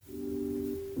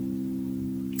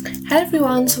Hello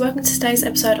everyone, so welcome to today's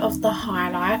episode of The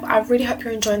High Life. I really hope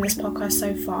you're enjoying this podcast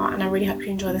so far, and I really hope you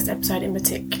enjoy this episode in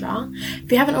particular.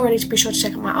 If you haven't already, be sure to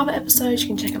check out my other episodes. You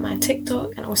can check out my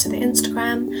TikTok and also the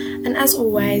Instagram. And as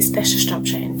always, let's just jump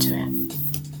straight into it.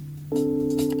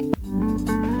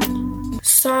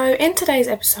 So in today's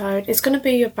episode, it's going to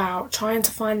be about trying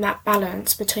to find that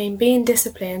balance between being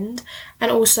disciplined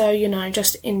and also,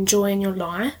 just enjoying your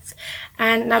life.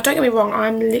 And now don't get me wrong,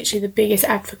 I'm literally the biggest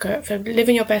advocate for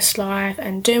living your best life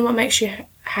and doing what makes you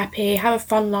happy, have a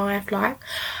fun life. I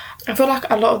feel like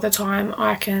a lot of the time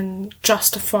I can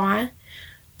justify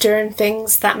doing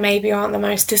things that maybe aren't the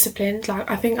most disciplined.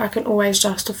 I think I can always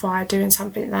justify doing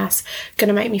something that's going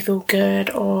to make me feel good,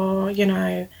 or,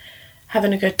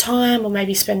 having a good time, or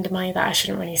maybe spending money that I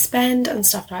shouldn't really spend and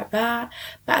stuff like that.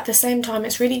 But at the same time,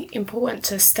 it's really important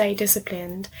to stay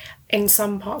disciplined in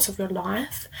some parts of your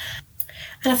life.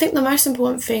 And I think the most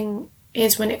important thing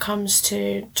is, when it comes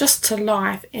to just to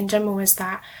life in general, is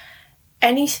that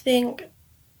anything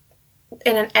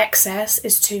in an excess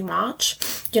is too much,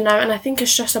 and I think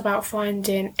it's just about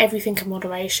finding everything in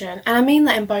moderation. And I mean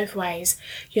that in both ways.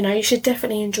 You should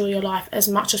definitely enjoy your life as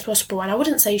much as possible, and I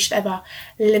wouldn't say you should ever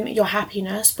limit your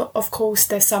happiness, but of course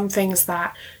there's some things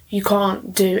that you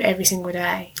can't do every single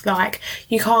day.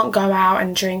 You can't go out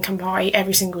and drink and party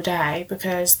every single day,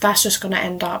 because that's just going to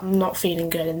end up not feeling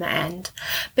good in the end.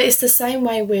 But it's the same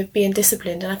way with being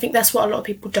disciplined, and I think that's what a lot of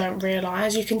people don't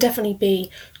realise. You can definitely be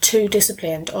too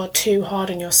disciplined or too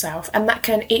hard on yourself, and that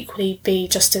can equally be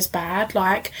just as bad.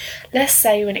 Let's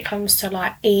say when it comes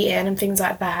to eating and things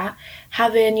like that,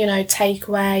 having,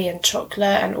 takeaway and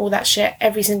chocolate and all that shit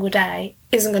every single day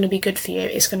isn't going to be good for you.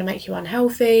 It's going to make you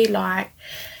unhealthy.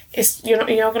 You're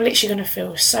literally going to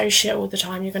feel so shit all the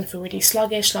time. You're going to feel really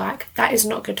sluggish. That is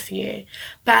not good for you.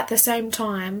 But at the same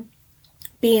time,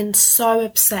 being so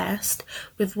obsessed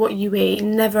with what you eat,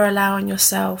 never allowing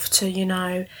yourself to,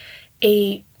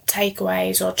 eat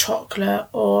takeaways or chocolate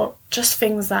or just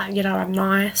things that, are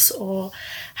nice, or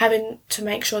having to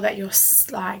make sure that you're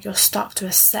stuck to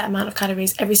a set amount of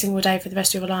calories every single day for the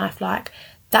rest of your life, that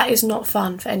is not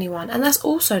fun for anyone, and that's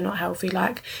also not healthy.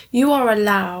 You are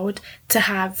allowed to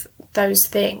have those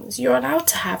things. You're allowed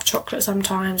to have chocolate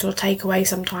sometimes or takeaway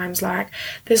sometimes.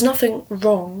 There's nothing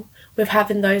wrong with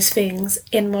having those things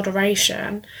in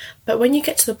moderation. But when you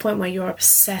get to the point where you're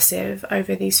obsessive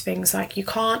over these things, you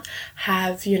can't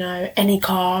have, any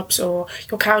carbs, or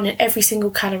you're counting every single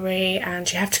calorie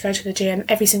and you have to go to the gym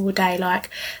every single day,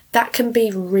 that can be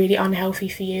really unhealthy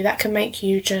for you. That can make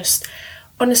you just...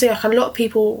 Honestly, a lot of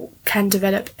people can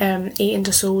develop eating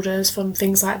disorders from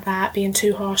things like that, being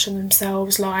too harsh on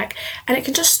themselves, and it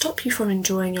can just stop you from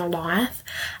enjoying your life.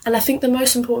 And I think the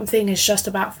most important thing is just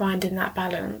about finding that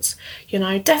balance.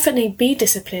 Definitely be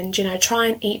disciplined, try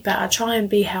and eat better, try and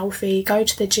be healthy, go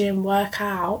to the gym, work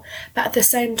out. But at the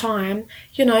same time,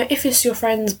 if it's your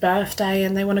friend's birthday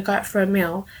and they want to go out for a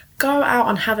meal, go out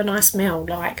and have a nice meal.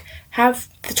 Have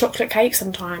the chocolate cake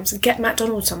sometimes, get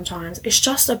McDonald's sometimes. It's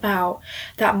just about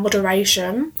that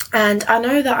moderation. And I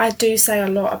know that I do say a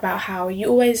lot about how you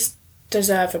always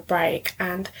deserve a break,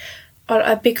 and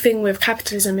a big thing with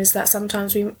capitalism is that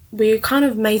sometimes we're kind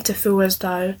of made to feel as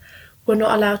though we're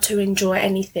not allowed to enjoy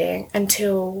anything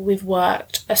until we've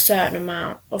worked a certain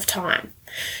amount of time.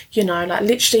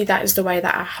 Literally that is the way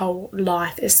that our whole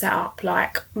life is set up.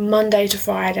 Monday to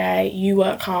Friday, you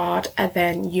work hard, and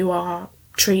then you are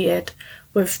treated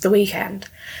with the weekend.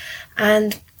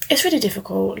 And it's really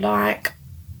difficult.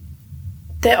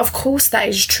 Of course that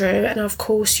is true, and of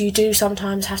course you do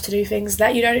sometimes have to do things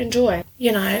that you don't enjoy.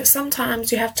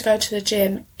 Sometimes you have to go to the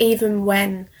gym even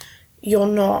when you're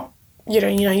not, you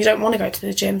don't want to go to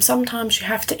the gym. Sometimes you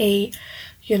have to eat,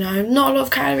 not a lot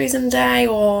of calories in a day,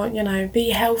 or, be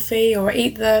healthy, or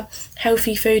eat the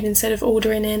healthy food instead of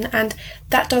ordering in. And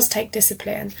that does take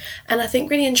discipline. And I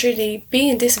think really and truly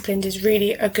being disciplined is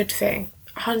really a good thing,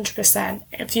 100%.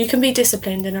 If you can be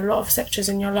disciplined in a lot of sectors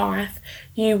in your life,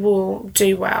 you will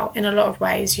do well in a lot of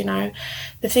ways. The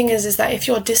thing is that if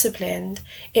you're disciplined,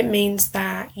 it means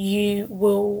that you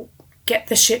will get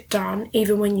the shit done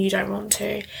even when you don't want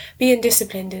to. Being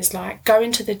disciplined is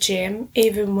going to the gym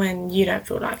even when you don't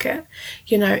feel like it,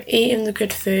 eating the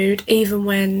good food even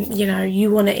when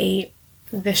you want to eat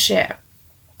the shit.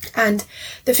 And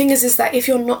the thing is that if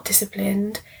you're not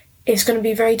disciplined, it's going to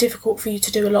be very difficult for you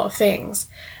to do a lot of things.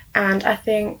 And I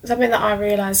think something that I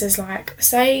realise is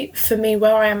say for me,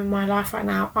 where I am in my life right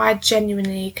now, I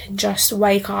genuinely can just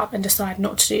wake up and decide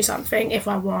not to do something if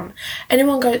I want.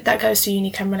 Anyone that goes to uni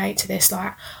can relate to this.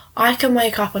 I can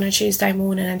wake up on a Tuesday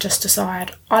morning and just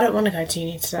decide I don't want to go to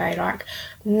uni today.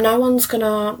 No one's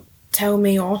gonna tell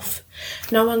me off.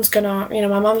 No one's gonna,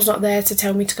 my mum's not there to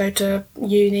tell me to go to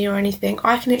uni or anything.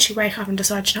 I can literally wake up and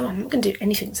decide, I'm not going to do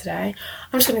anything today.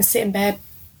 I'm just going to sit in bed.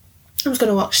 I'm just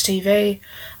going to watch TV.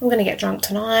 I'm going to get drunk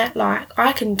tonight. Like,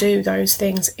 I can do those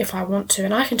things if I want to,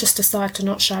 and I can just decide to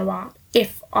not show up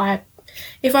if I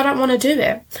don't want to do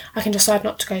it. I can decide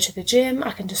not to go to the gym.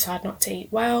 I can decide not to eat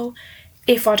well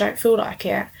if I don't feel like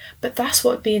it. But that's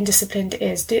what being disciplined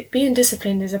is. Being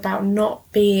disciplined is about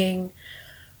not being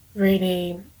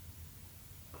really,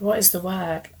 what is the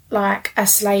word? Like a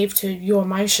slave to your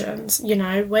emotions.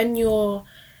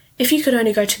 If you can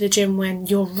only go to the gym when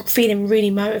you're feeling really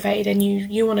motivated and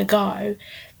you want to go,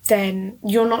 then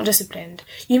you're not disciplined.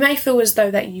 You may feel as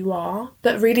though that you are,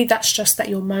 but really that's just that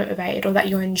you're motivated or that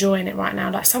you're enjoying it right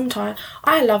now. Like, sometimes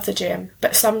I love the gym,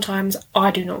 but sometimes I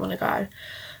do not want to go.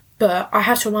 But I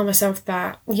have to remind myself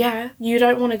that, you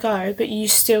don't want to go, but you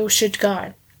still should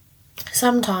go.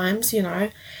 Sometimes, you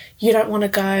don't want to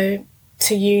go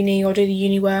to uni or do the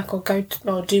uni work or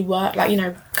do work,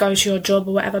 go to your job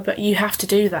or whatever, but you have to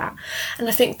do that. And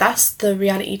I think that's the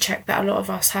reality check that a lot of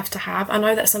us have to have. I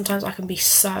know that sometimes I can be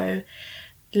so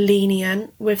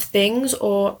lenient with things,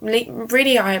 or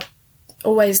really I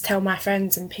always tell my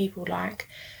friends and people, no,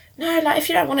 if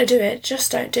you don't want to do it,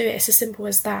 just don't do it. It's as simple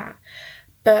as that.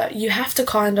 But you have to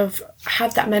kind of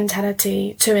have that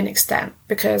mentality to an extent,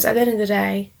 because at the end of the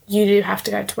day, you do have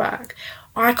to go to work.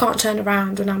 I can't turn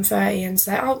around when I'm 30 and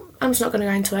say, I'm just not going to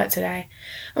go into work today.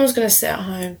 I'm just going to sit at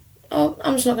home.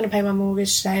 I'm just not going to pay my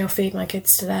mortgage today or feed my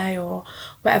kids today or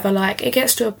whatever. It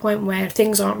gets to a point where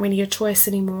things aren't really your choice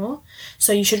anymore.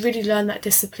 So you should really learn that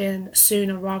discipline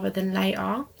sooner rather than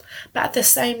later. But at the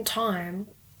same time,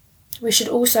 we should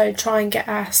also try and get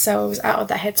ourselves out of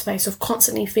that headspace of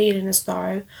constantly feeling as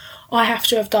though I have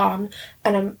to have done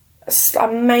an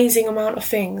amazing amount of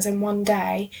things in one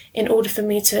day in order for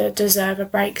me to deserve a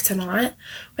break tonight,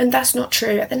 when that's not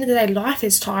true. At the end of the day, life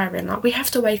is tiring. We have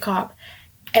to wake up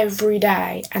every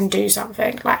day and do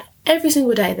something. Every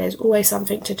single day there's always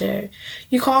something to do.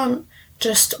 You can't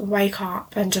just wake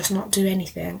up and just not do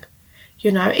anything.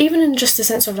 Even in just the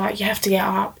sense of you have to get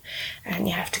up and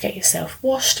you have to get yourself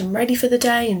washed and ready for the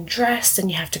day and dressed, and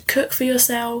you have to cook for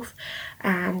yourself,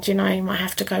 and you might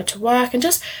have to go to work, and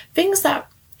just things that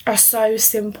are so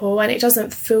simple, and it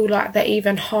doesn't feel like they're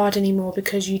even hard anymore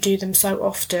because you do them so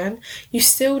often. You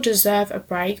still deserve a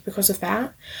break because of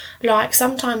that.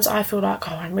 Sometimes I feel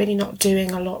I'm really not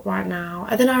doing a lot right now,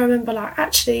 and then I remember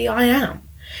actually I am.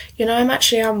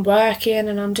 I'm working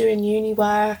and I'm doing uni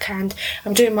work and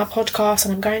I'm doing my podcast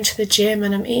and I'm going to the gym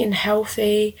and I'm eating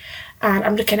healthy and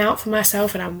I'm looking out for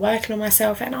myself and I'm working on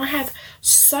myself, and I have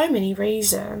so many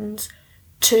reasons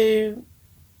to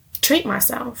treat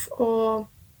myself or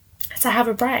to have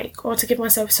a break or to give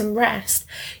myself some rest,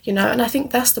 and I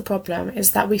think that's the problem,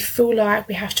 is that we feel like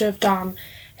we have to have done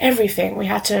everything. We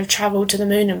had to have travelled to the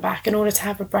moon and back in order to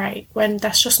have a break, when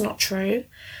that's just not true.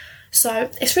 So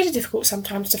it's really difficult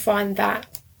sometimes to find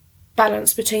that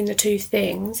balance between the two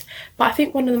things, but I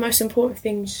think one of the most important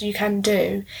things you can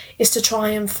do is to try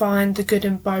and find the good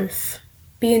in both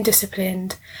being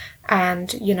disciplined and,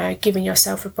 giving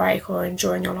yourself a break or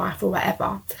enjoying your life or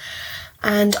whatever.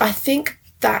 And I think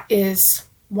that is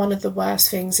one of the worst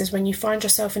things, is when you find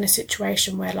yourself in a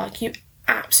situation where you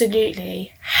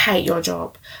absolutely hate your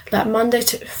job. Monday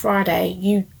to Friday,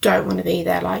 you don't want to be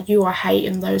there. You are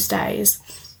hating those days.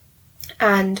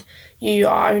 And you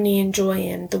are only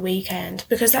enjoying the weekend,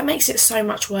 because that makes it so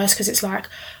much worse, because it's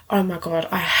oh my God,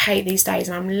 I hate these days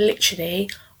and I'm literally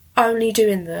only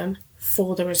doing them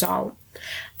for the result.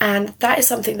 And that is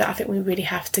something that I think we really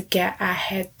have to get our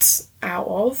heads out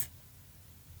of.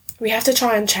 We have to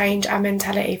try and change our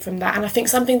mentality from that. And I think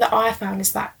something that I found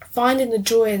is that finding the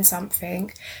joy in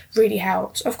something really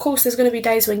helps. Of course, there's going to be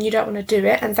days when you don't want to do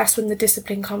it, and that's when the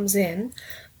discipline comes in.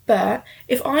 But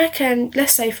if I can,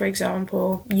 let's say for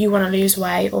example, you want to lose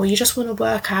weight or you just want to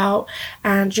work out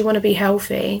and you want to be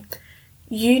healthy,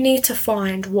 you need to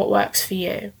find what works for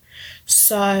you.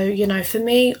 So, for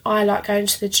me, I like going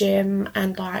to the gym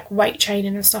and weight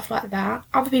training and stuff like that.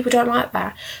 Other people don't like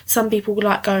that. Some people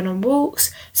like going on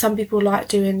walks. Some people like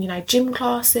doing, gym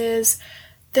classes.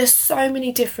 There's so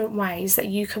many different ways that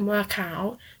you can work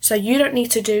out. So you don't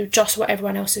need to do just what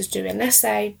everyone else is doing. Let's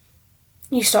say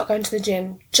you start going to the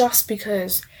gym just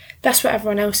because that's what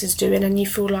everyone else is doing and you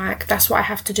feel like that's what I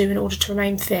have to do in order to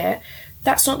remain fit.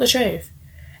 That's not the truth.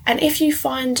 And if you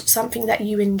find something that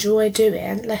you enjoy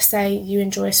doing, let's say you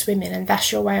enjoy swimming and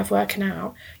that's your way of working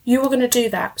out, you are going to do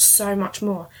that so much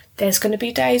more. There's going to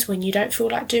be days when you don't feel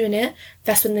like doing it.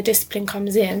 That's when the discipline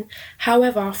comes in.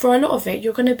 However, for a lot of it,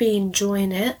 you're going to be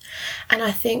enjoying it. And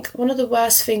I think one of the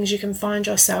worst things you can find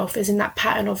yourself is in that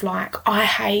pattern of like, I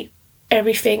hate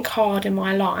everything hard in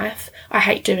my life. I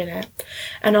hate doing it.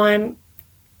 And I'm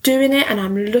doing it and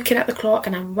I'm looking at the clock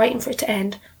and I'm waiting for it to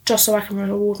end just so I can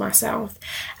reward myself.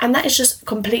 And that is just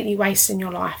completely wasting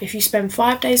your life. If you spend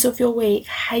 5 days of your week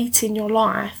hating your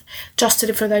life just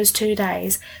for those 2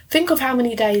 days, think of how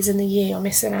many days in the year you're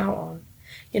missing out on.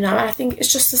 And I think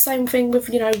it's just the same thing with,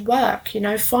 work.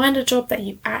 Find a job that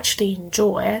you actually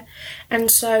enjoy. And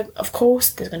so, of course,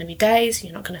 there's going to be days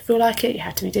you're not going to feel like it. You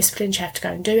have to be disciplined. You have to go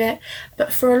and do it.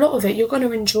 But for a lot of it, you're going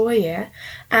to enjoy it.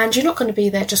 And you're not going to be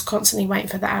there just constantly waiting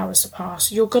for the hours to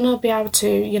pass. You're going to be able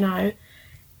to,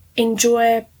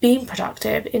 enjoy being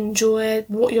productive, enjoy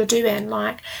what you're doing.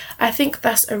 Like, I think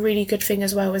that's a really good thing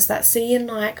as well, is that seeing,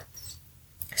 like,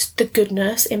 the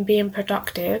goodness in being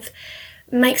productive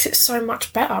makes it so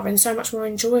much better and so much more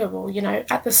enjoyable.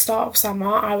 At the start of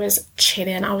summer, I was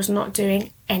chilling. I was not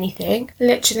doing anything.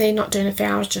 Literally not doing anything.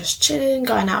 I was just chilling,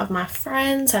 going out with my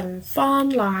friends, having fun.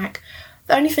 Like,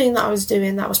 the only thing that I was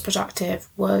doing that was productive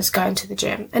was going to the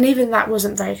gym. And even that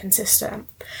wasn't very consistent.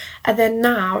 And then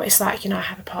now it's like, I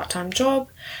have a part-time job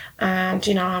and,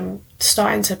 I'm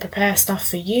starting to prepare stuff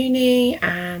for uni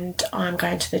and I'm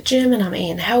going to the gym and I'm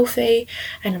eating healthy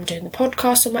and I'm doing the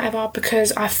podcast and whatever,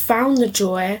 because I found the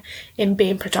joy in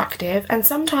being productive. And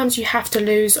sometimes you have to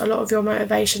lose a lot of your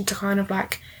motivation to kind of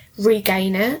like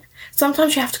regain it.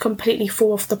 Sometimes you have to completely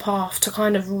fall off the path to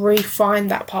kind of refine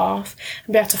that path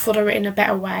and be able to follow it in a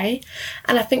better way.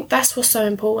 And I think that's what's so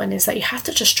important, is that you have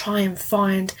to just try and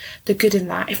find the good in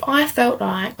that. If I felt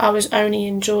like I was only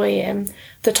enjoying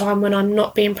the time when I'm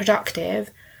not being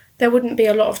productive, there wouldn't be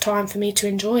a lot of time for me to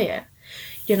enjoy it.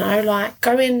 Like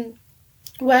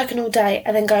working all day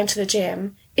and then going to the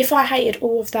gym. If I hated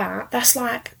all of that, that's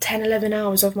like 10, 11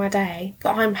 hours of my day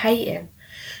that I'm hating.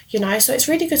 So it's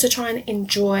really good to try and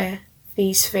enjoy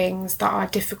these things that are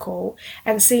difficult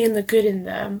and seeing the good in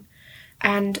them.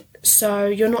 And so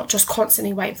you're not just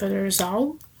constantly waiting for the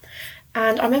result.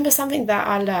 And I remember something that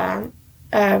I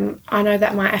learned. I know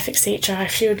that my ethics teacher,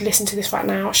 if she would listen to this right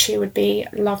now, she would be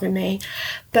loving me.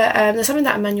 But there's something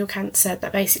that Immanuel Kant said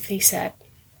that basically said,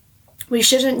 we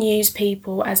shouldn't use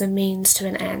people as a means to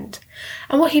an end.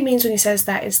 And what he means when he says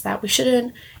that is that we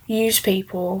shouldn't use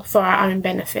people for our own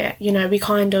benefit.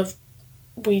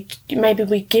 We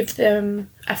maybe give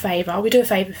them a favour, we do a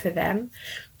favour for them,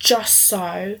 just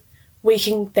so we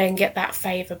can then get that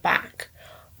favour back.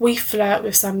 We flirt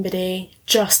with somebody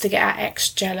just to get our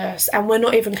ex jealous, and we're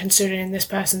not even considering this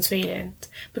person's feelings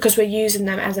because we're using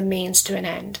them as a means to an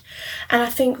end. And I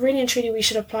think really and truly we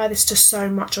should apply this to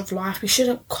so much of life. We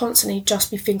shouldn't constantly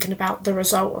just be thinking about the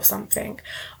result of something.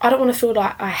 I don't want to feel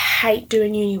like I hate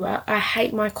doing uni work, I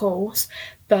hate my course,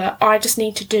 but I just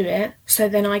need to do it so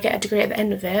then I get a degree at the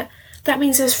end of it. That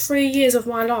means there's 3 years of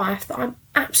my life that I'm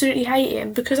absolutely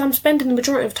hating because I'm spending the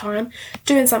majority of time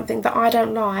doing something that I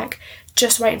don't like,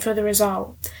 just waiting for the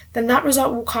result. Then that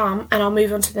result will come and I'll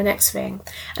move on to the next thing.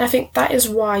 And I think that is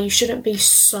why you shouldn't be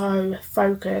so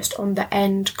focused on the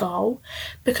end goal,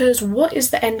 because what is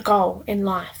the end goal in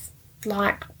life?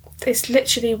 Like, it's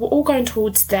literally, we're all going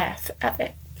towards death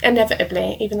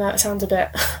inevitably, even though it sounds a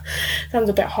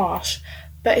bit harsh.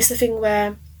 But it's the thing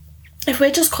where if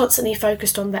we're just constantly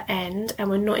focused on the end and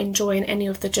we're not enjoying any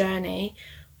of the journey,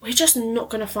 we're just not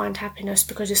going to find happiness,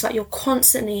 because it's like you're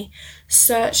constantly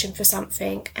searching for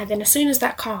something, and then as soon as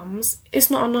that comes, it's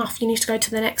not enough. You need to go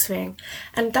to the next thing.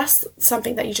 And that's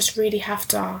something that you just really have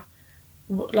to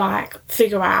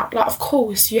figure out. Of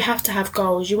course you have to have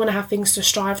goals, you want to have things to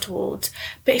strive towards,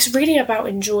 but it's really about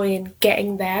enjoying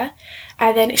getting there.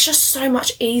 And then it's just so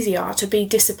much easier to be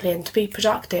disciplined, to be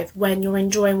productive when you're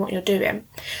enjoying what you're doing.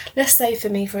 Let's say for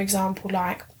me, for example,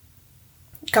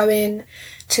 going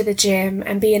to the gym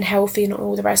and being healthy and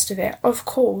all the rest of it. Of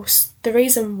course, the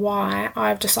reason why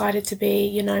I've decided to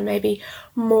be, maybe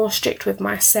more strict with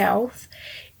myself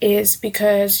is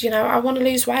because, I want to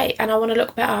lose weight and I want to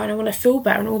look better and I want to feel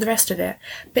better and all the rest of it.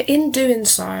 But in doing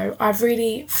so, I've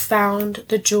really found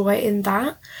the joy in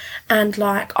that. And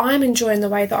I'm enjoying the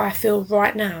way that I feel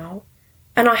right now,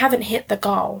 and I haven't hit the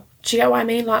goal. Do you get what I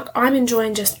mean? I'm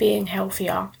enjoying just being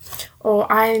healthier,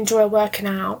 or I enjoy working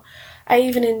out. I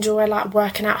even enjoy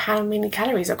working out how many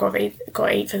calories I've got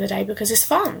to eat for the day because it's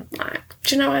fun.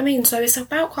 Do you know what I mean? So it's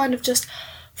about kind of just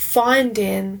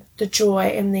finding the joy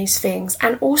in these things,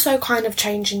 and also kind of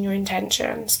changing your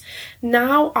intentions.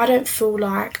 Now I don't feel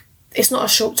like it's not a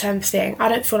short-term thing. I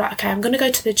don't feel like, okay, I'm going to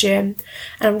go to the gym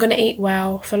and I'm going to eat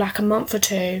well for like a month or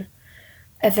two,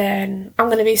 and then I'm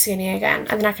going to be skinny again,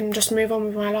 and then I can just move on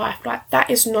with my life. Like,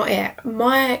 that is not it.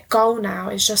 My goal now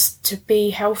is just to be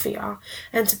healthier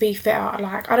and to be fitter.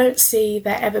 Like, I don't see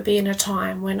there ever being a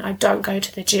time when I don't go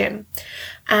to the gym,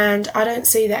 and I don't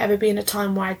see there ever being a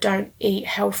time where I don't eat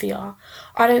healthier.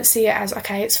 I don't see it as,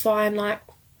 okay, it's fine, like,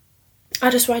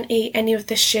 I just won't eat any of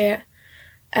this shit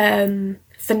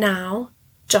for now,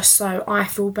 just so I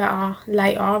feel better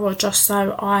later, or just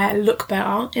so I look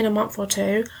better in a month or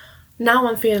two. Now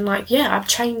I'm feeling like, yeah, I've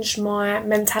changed my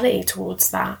mentality towards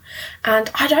that.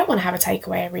 And I don't want to have a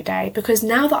takeaway every day, because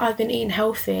now that I've been eating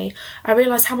healthy, I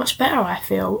realise how much better I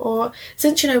feel. Or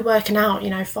since, working out,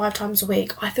 5 times a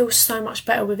week, I feel so much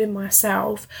better within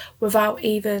myself without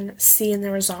even seeing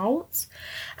the results.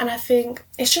 And I think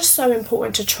it's just so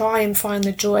important to try and find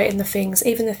the joy in the things,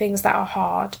 even the things that are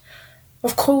hard.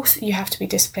 Of course, you have to be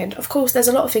disciplined. Of course, there's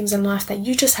a lot of things in life that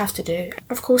you just have to do.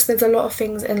 Of course, there's a lot of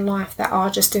things in life that are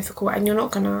just difficult and you're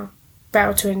not going to be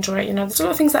able to enjoy it. There's a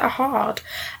lot of things that are hard,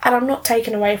 and I'm not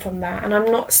taking away from that. And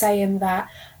I'm not saying that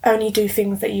only do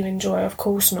things that you enjoy. Of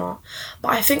course not.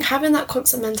 But I think having that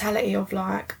constant mentality of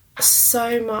like,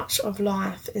 so much of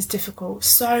life is difficult,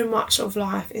 so much of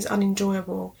life is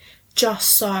unenjoyable,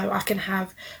 just so I can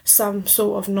have some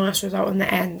sort of nice result in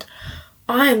the end.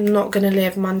 I am not going to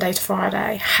live Monday to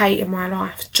Friday hating my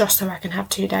life just so I can have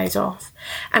 2 days off.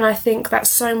 And I think that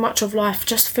so much of life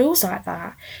just feels like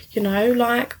that.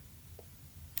 Like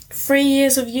 3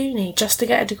 years of uni just to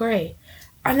get a degree.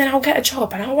 And then I'll get a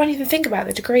job and I won't even think about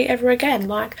the degree ever again.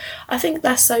 Like, I think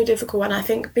that's so difficult. And I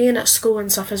think being at school and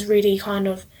stuff has really kind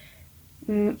of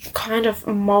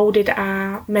moulded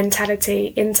our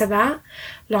mentality into that.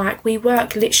 Like, we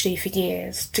work literally for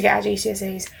years to get our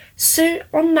GCSEs. So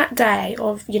on that day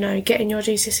of, getting your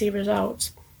GCSE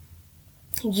results,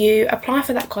 you apply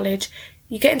for that college,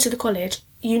 you get into the college,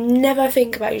 you never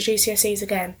think about your GCSEs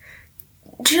again.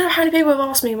 Do you know how many people have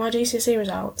asked me my GCSE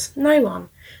results? No one.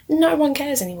 No one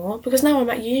cares anymore, because now I'm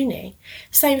at uni.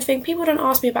 Same thing, people don't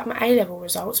ask me about my A-level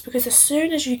results, because as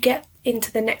soon as you get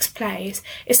into the next place,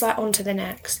 it's like on to the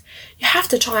next. You have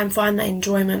to try and find that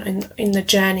enjoyment in the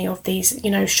journey of these,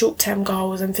 short-term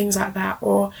goals and things like that,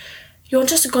 or you're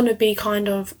just going to be kind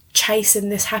of chasing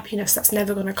this happiness that's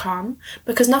never going to come,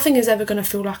 because nothing is ever going to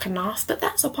feel like enough. But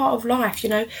that's a part of life,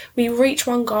 we reach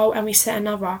one goal and we set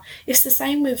another. It's the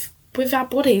same with our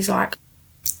bodies. Like,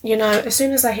 as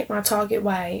soon as I hit my target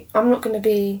weight, I'm not going to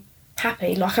be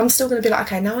happy. Like, I'm still going to be like,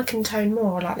 okay, now I can tone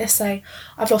more. Like, let's say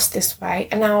I've lost this weight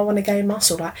and now I want to gain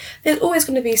muscle. Like, there's always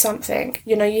going to be something.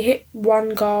 You hit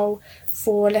one goal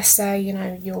for, let's say,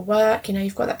 your work,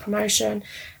 you've got that promotion.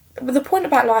 But the point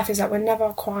about life is that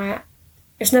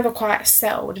it's never quite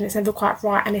settled and it's never quite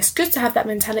right. And it's good to have that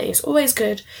mentality. It's always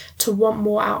good to want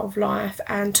more out of life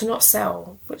and to not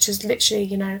settle, which is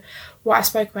literally, what I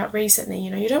spoke about recently.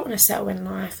 You don't want to settle in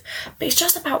life. But it's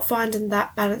just about finding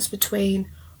that balance between,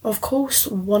 of course,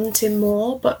 wanting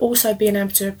more, but also being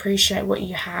able to appreciate what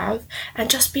you have and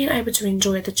just being able to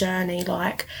enjoy the journey.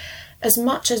 Like, as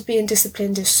much as being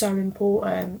disciplined is so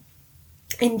important,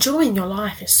 enjoying your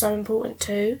life is so important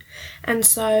too. And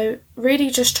so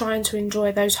really just trying to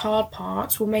enjoy those hard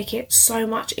parts will make it so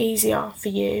much easier for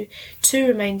you to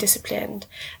remain disciplined.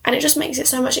 And it just makes it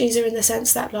so much easier in the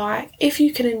sense that, like, if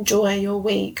you can enjoy your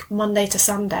week Monday to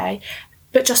Sunday,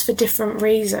 but just for different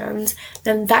reasons,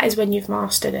 then that is when you've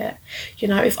mastered it.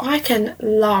 If I can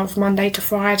love Monday to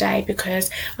Friday because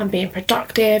I'm being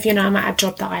productive, I'm at a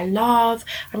job that I love,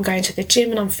 I'm going to the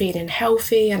gym and I'm feeling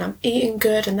healthy and I'm eating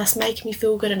good and that's making me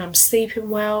feel good and I'm sleeping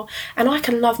well, and I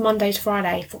can love Monday to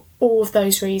Friday for all of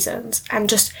those reasons and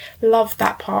just love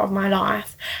that part of my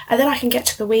life. And then I can get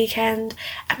to the weekend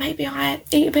and maybe I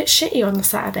eat a bit shitty on the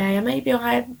Saturday, and maybe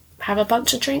I have a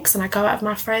bunch of drinks and I go out with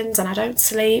my friends and I don't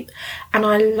sleep, and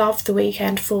I love the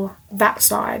weekend for that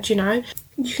side.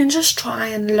 You can just try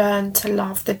and learn to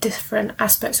love the different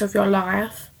aspects of your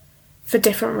life for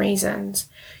different reasons,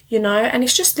 and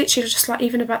it's just literally just like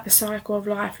even about the cycle of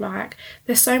life. Like,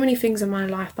 there's so many things in my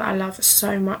life that I love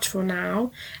so much for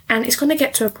now, and it's going to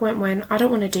get to a point when I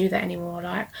don't want to do that anymore.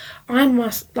 Like, I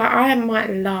might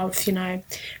love,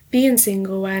 being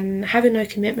single and having no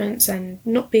commitments and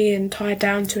not being tied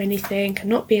down to anything and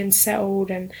not being settled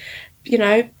and,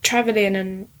 travelling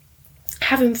and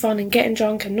having fun and getting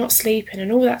drunk and not sleeping and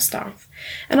all that stuff.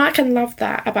 And I can love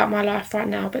that about my life right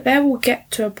now, but there will get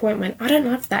to a point when I don't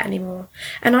love that anymore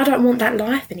and I don't want that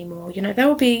life anymore. There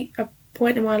will be a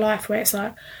point in my life where it's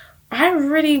like, I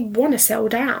really want to settle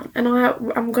down and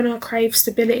I'm going to crave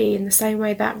stability in the same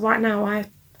way that right now I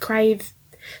crave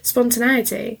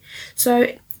spontaneity.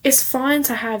 So it's fine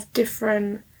to have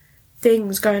different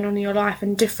things going on in your life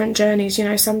and different journeys. You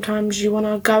know, sometimes you want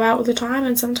to go out all the time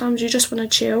and sometimes you just want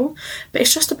to chill, but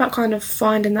it's just about kind of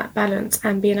finding that balance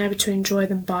and being able to enjoy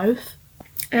them both.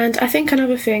 And I think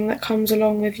another thing that comes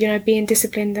along with, you know, being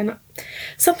disciplined, and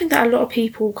something that a lot of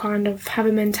people kind of have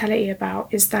a mentality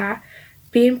about, is that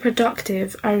being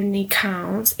productive only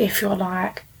counts if you're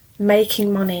like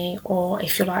making money or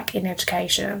if you're like in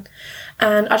education.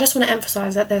 And I just want to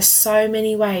emphasize that there's so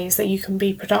many ways that you can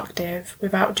be productive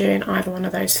without doing either one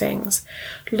of those things.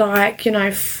 Like, you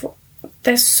know,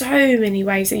 there's so many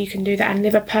ways that you can do that and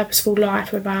live a purposeful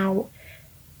life without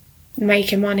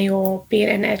making money or being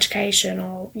in education,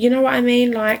 or, you know what I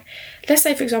mean? Like, let's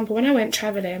say, for example, when I went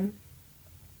travelling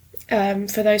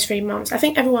for those 3 months, I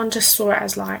think everyone just saw it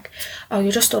as like, oh,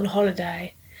 you're just on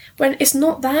holiday. When it's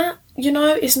not that, you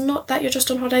know, it's not that you're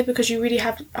just on holiday, because you really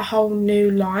have a whole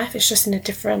new life. It's just in a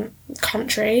different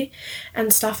country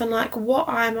and stuff. And like, what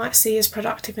I might see as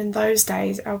productive in those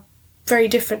days are very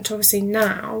different to obviously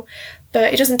now,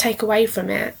 but it doesn't take away from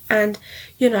it. And,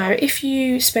 you know, if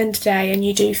you spend a day and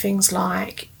you do things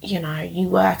like, you know, you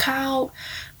work out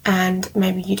and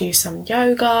maybe you do some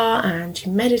yoga and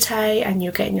you meditate and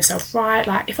you're getting yourself right.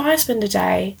 Like, if I spend a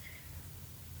day,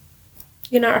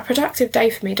 you know, a productive day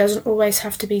for me doesn't always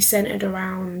have to be centred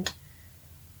around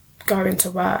going to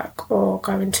work or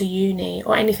going to uni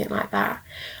or anything like that.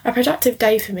 A productive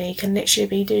day for me can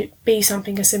literally be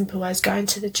something as simple as going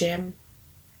to the gym,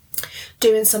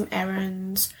 doing some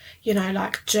errands, you know,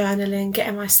 like journaling,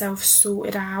 getting myself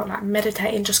sorted out, like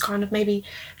meditating, just kind of maybe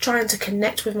trying to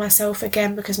connect with myself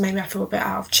again, because maybe I feel a bit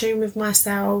out of tune with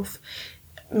myself.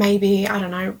 Maybe, I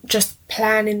don't know, just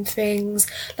planning things.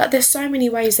 Like, there's so many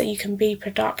ways that you can be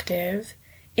productive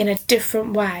in a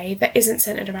different way that isn't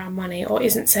centred around money or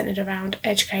isn't centred around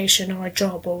education or a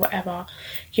job or whatever.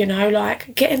 You know,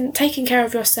 like taking care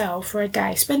of yourself for a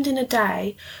day, spending a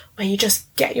day where you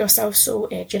just get yourself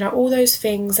sorted, you know, all those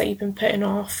things that you've been putting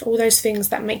off, all those things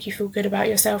that make you feel good about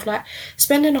yourself, like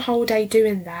spending a whole day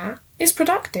doing that is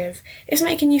productive. It's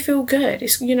making you feel good.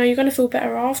 It's, you know, you're going to feel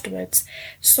better afterwards.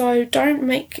 So don't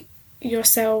make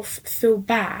yourself feel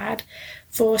bad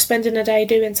for spending a day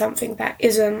doing something that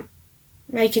isn't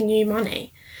making you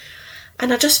money.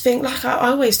 And I just think, like,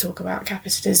 I always talk about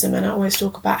capitalism and I always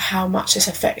talk about how much it's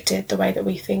affected the way that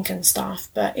we think and stuff,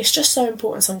 but it's just so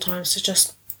important sometimes to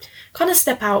just kind of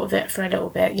step out of it for a little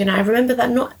bit. You know, remember that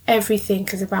not everything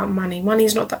is about money. Money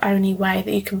is not the only way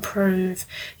that you can prove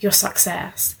your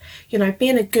success. You know,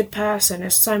 being a good person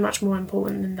is so much more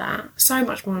important than that. So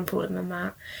much more important than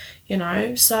that, you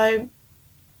know. So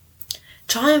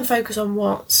try and focus on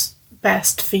what's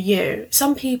best for you.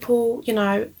 Some people, you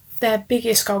know, their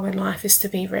biggest goal in life is to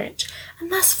be rich,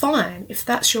 and that's fine if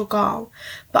that's your goal,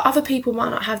 but other people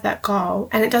might not have that goal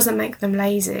and it doesn't make them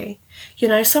lazy. You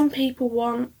know, some people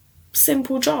want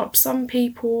simple jobs. Some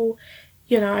people,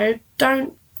 you know,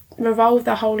 don't revolve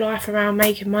their whole life around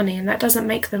making money, and that doesn't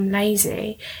make them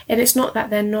lazy. And it's not that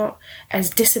they're not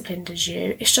as disciplined as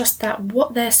you, it's just that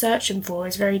what they're searching for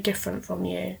is very different from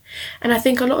you. And I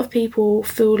think a lot of people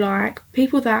feel like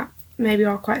people that maybe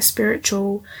are quite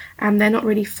spiritual and they're not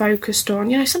really focused on,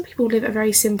 you know, some people live a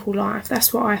very simple life.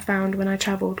 That's what I found when I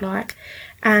travelled, like,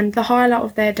 and the highlight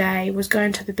of their day was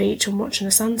going to the beach and watching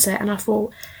the sunset, and I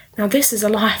thought, now this is a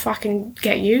life I can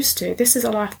get used to. This is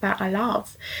a life that I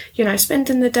love. You know,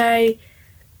 spending the day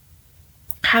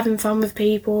having fun with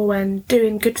people and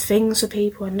doing good things for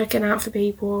people and looking out for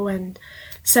people and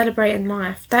celebrating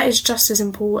life. That is just as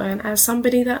important as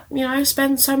somebody that, you know,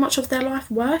 spends so much of their life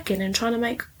working and trying to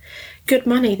make good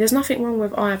money. There's nothing wrong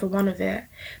with either one of it.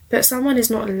 But someone is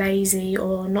not lazy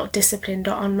or not disciplined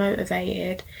or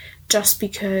unmotivated just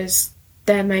because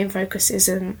their main focus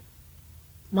isn't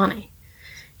money.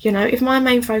 You know, if my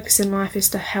main focus in life is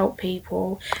to help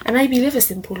people and maybe live a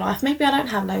simple life, maybe I don't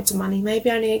have loads of money, maybe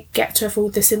I only get to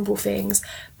afford the simple things,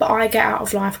 but I get out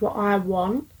of life what I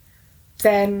want,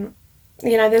 then,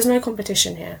 you know, there's no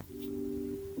competition here.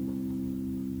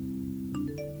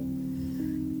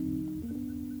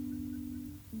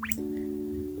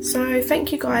 So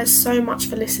thank you guys so much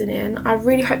for listening. I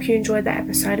really hope you enjoyed that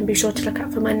episode, and be sure to look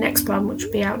out for my next one, which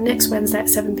will be out next Wednesday at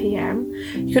 7 p.m.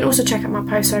 You can also check out my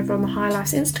posts over on the High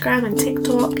Life's Instagram and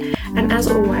TikTok. And as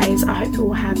always, I hope you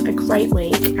all have a great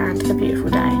week and a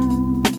beautiful day.